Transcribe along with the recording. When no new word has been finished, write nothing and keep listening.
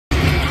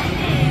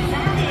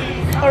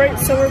Alright,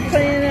 so we're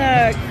playing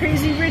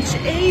Crazy Rich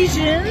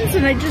Asians,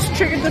 and I just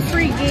triggered the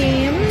free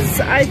games.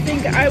 I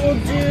think I will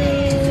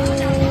do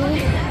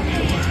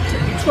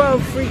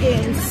 12 free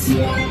games.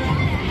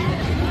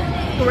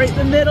 Right in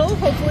the middle.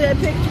 Hopefully I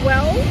picked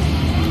well.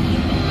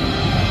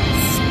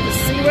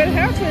 Let's see what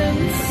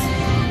happens.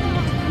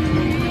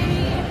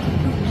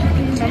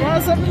 Come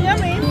on, something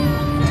yummy.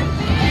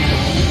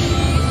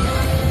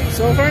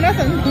 So far,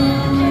 nothing.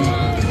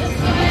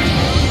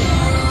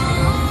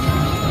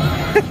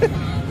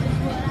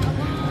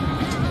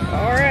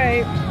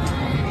 Alright.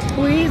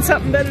 We need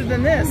something better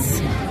than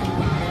this.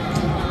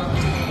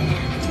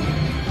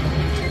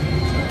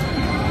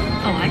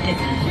 Oh, I did.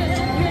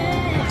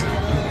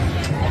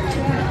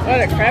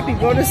 What a crappy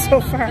bonus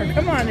so far.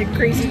 Come on, you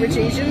Crazy Rich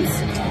Asians.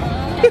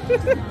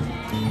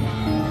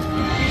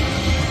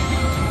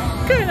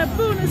 What kind of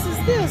bonus is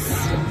this?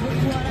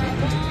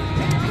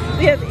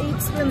 We have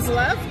 8 spins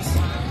left.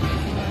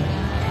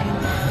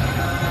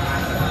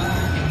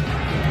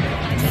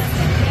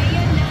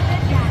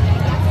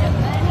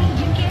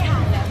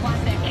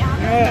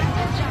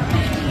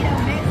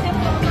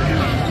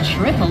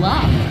 Triple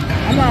up.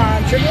 Come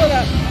on, triple it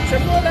up.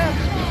 Triple it up.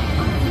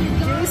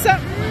 Do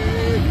something.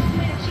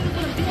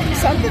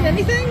 Something,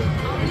 anything?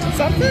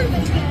 Something?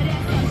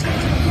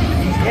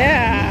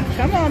 Yeah,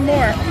 come on,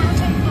 more.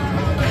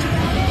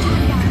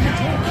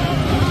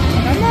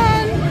 Come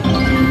on.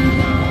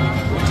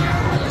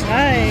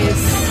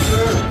 Nice.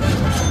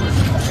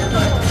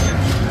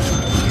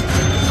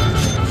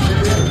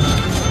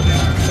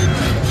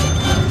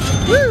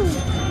 Woo!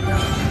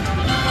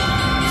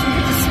 So we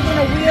get to spin a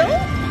wheel.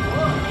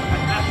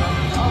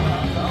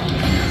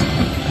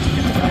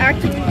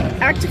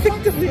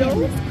 Activate the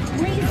wheel.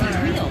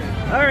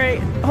 Alright,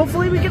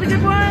 hopefully we get a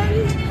good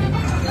one.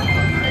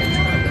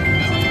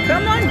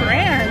 Come on,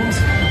 grand.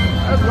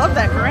 I love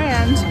that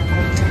grand.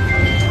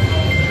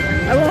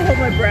 I won't hold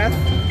my breath.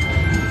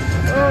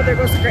 Oh, there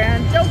goes the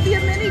grand. Don't be a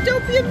mini,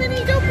 don't be a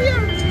mini, don't be a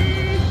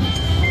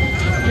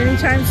mini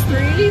times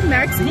 3,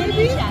 max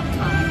maybe?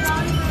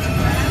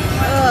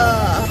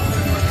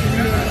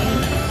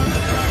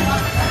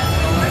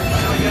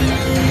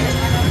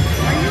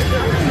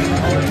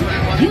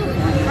 Mini.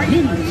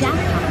 Mini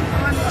jackpot.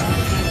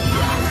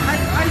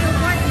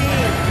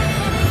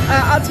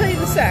 I'll tell you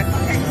in a sec.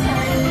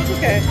 It's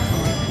okay.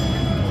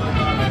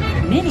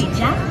 Mini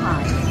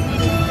jackpot.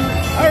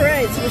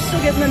 Alright, so we're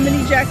still getting the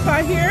mini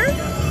jackpot here.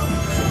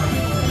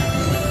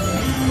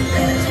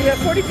 So we got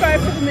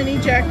 45 for the mini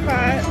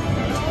jackpot.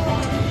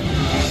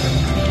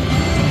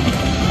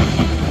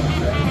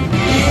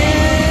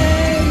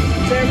 And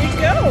there we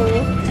go.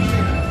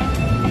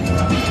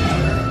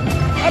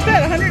 I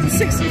bet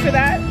 160 for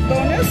that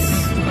bonus.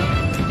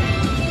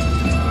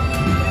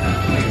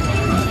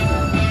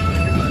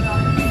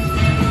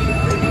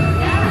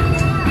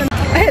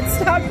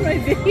 Stopped my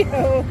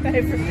video.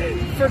 I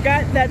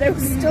forgot that I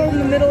was still in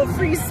the middle of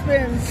free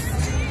spins,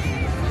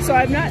 so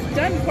I'm not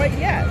done quite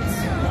yet.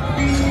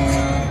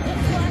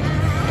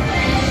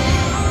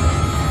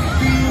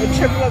 The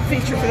triple up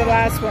feature for the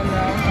last one though,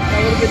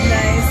 that would have been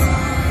nice.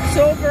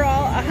 So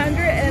overall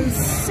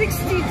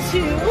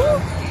 162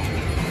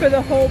 for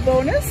the whole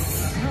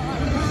bonus,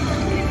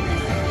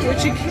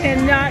 which you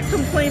cannot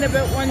complain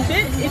about one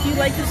bit. If you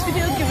like this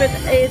video, give it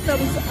a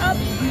thumbs up,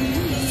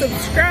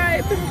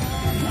 subscribe.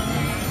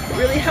 It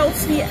really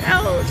helps me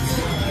out.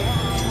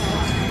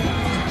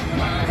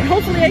 And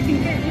hopefully I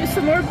can get you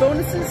some more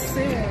bonuses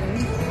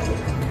soon.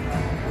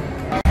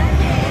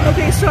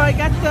 Okay, so I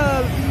got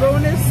the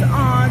bonus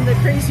on the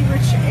Crazy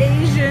Rich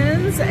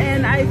Asians,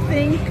 and I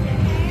think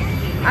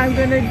I'm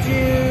gonna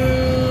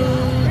do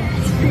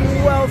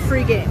 12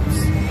 free games.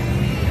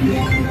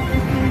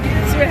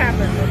 See what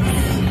happens.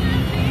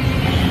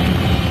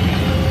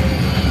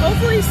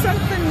 Hopefully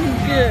something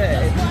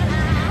good.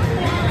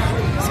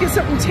 Get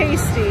something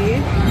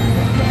tasty.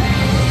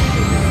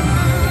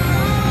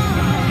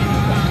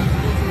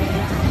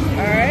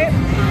 Alright.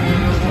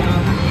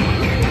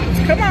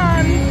 Come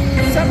on.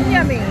 Something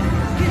yummy.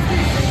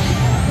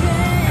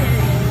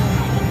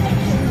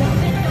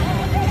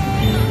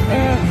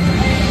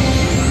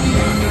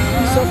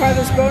 So far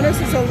this bonus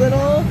is a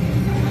little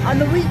on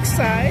the weak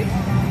side.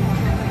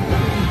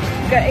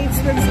 We've got 8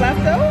 spins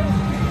left though.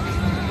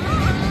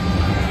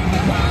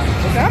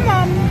 Come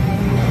on.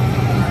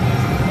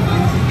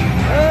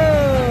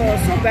 Oh,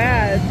 so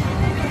bad.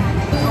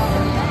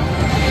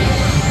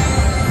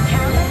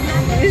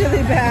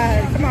 Really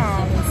bad. Come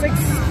on.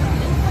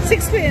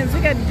 6 spins. We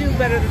got to do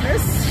better than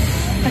this.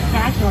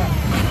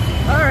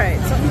 Alright,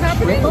 something's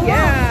happening.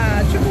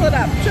 Yeah, triple it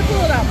up. Triple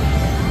it up.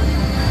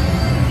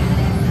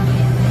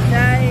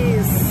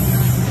 Nice.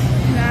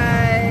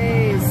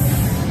 Nice.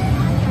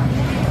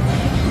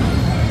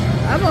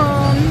 Come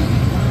on.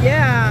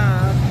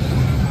 Yeah.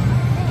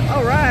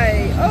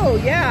 Alright. Oh,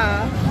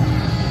 yeah.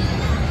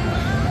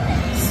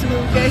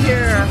 Get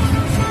here.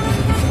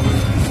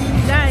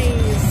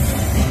 Nice.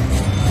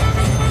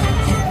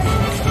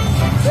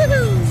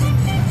 Woohoo!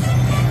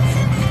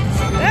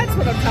 That's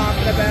what I'm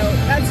talking about.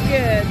 That's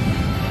good.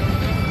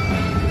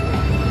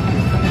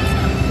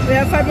 We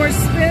got 5 more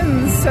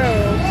spins, so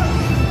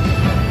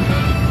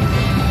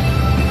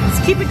let's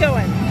keep it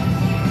going.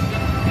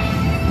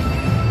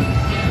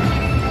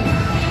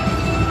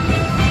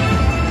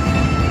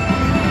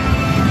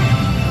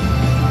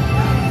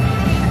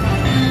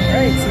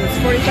 Alright, so it's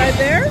 45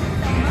 there.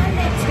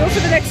 Let's go for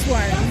the next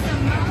one.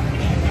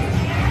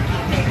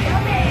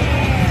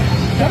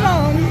 Come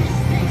on.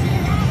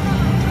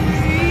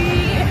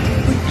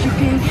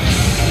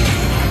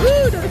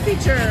 Ooh, another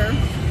feature.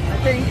 I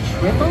think.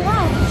 Triple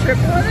up.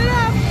 Tripling it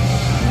up.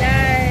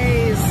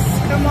 Nice.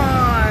 Come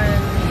on.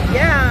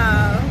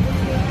 Yeah.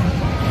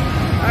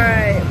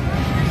 Alright.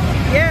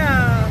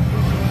 Yeah.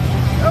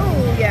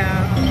 Oh,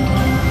 yeah.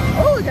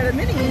 Oh, we got a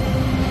mini.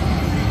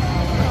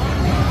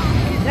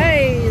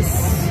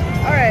 Nice.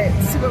 Alright,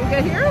 let's see what we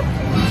got here.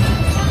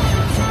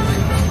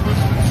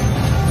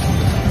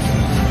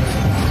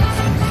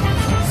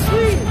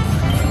 Sweet.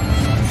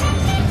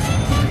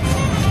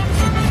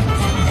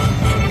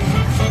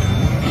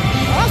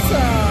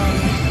 Awesome.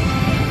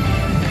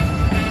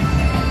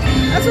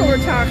 That's what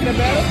we're talking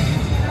about.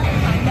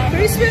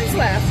 3 spins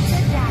left.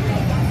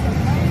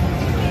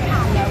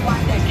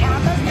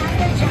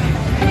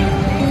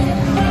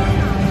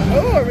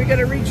 Oh, are we going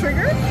to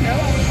re-trigger? No.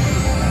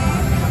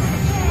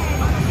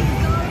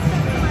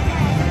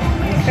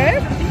 Okay.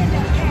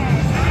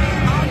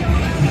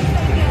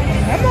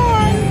 Come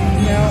on.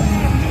 No.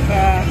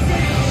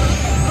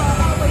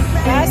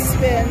 Last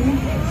spin.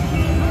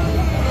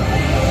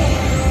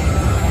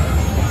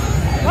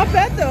 Not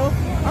bad though.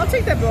 I'll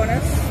take that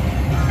bonus.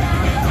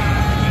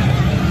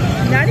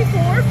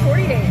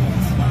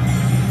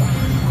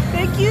 94.48.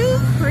 Thank you,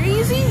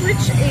 Crazy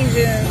Rich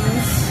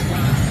Asians.